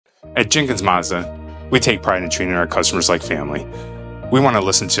At Jenkins Mazda, we take pride in treating our customers like family. We want to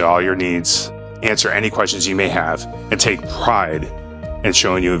listen to all your needs, answer any questions you may have, and take pride in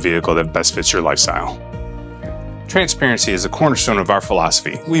showing you a vehicle that best fits your lifestyle. Transparency is a cornerstone of our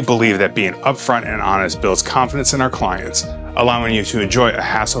philosophy. We believe that being upfront and honest builds confidence in our clients, allowing you to enjoy a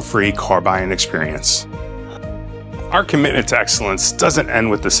hassle-free car buying experience. Our commitment to excellence doesn't end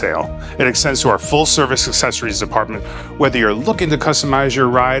with the sale. It extends to our full-service accessories department, whether you're looking to customize your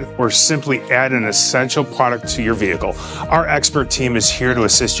ride or simply add an essential product to your vehicle. Our expert team is here to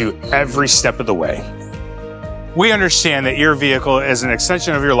assist you every step of the way. We understand that your vehicle is an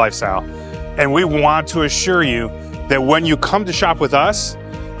extension of your lifestyle, and we want to assure you that when you come to shop with us,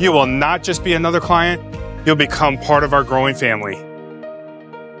 you will not just be another client, you'll become part of our growing family.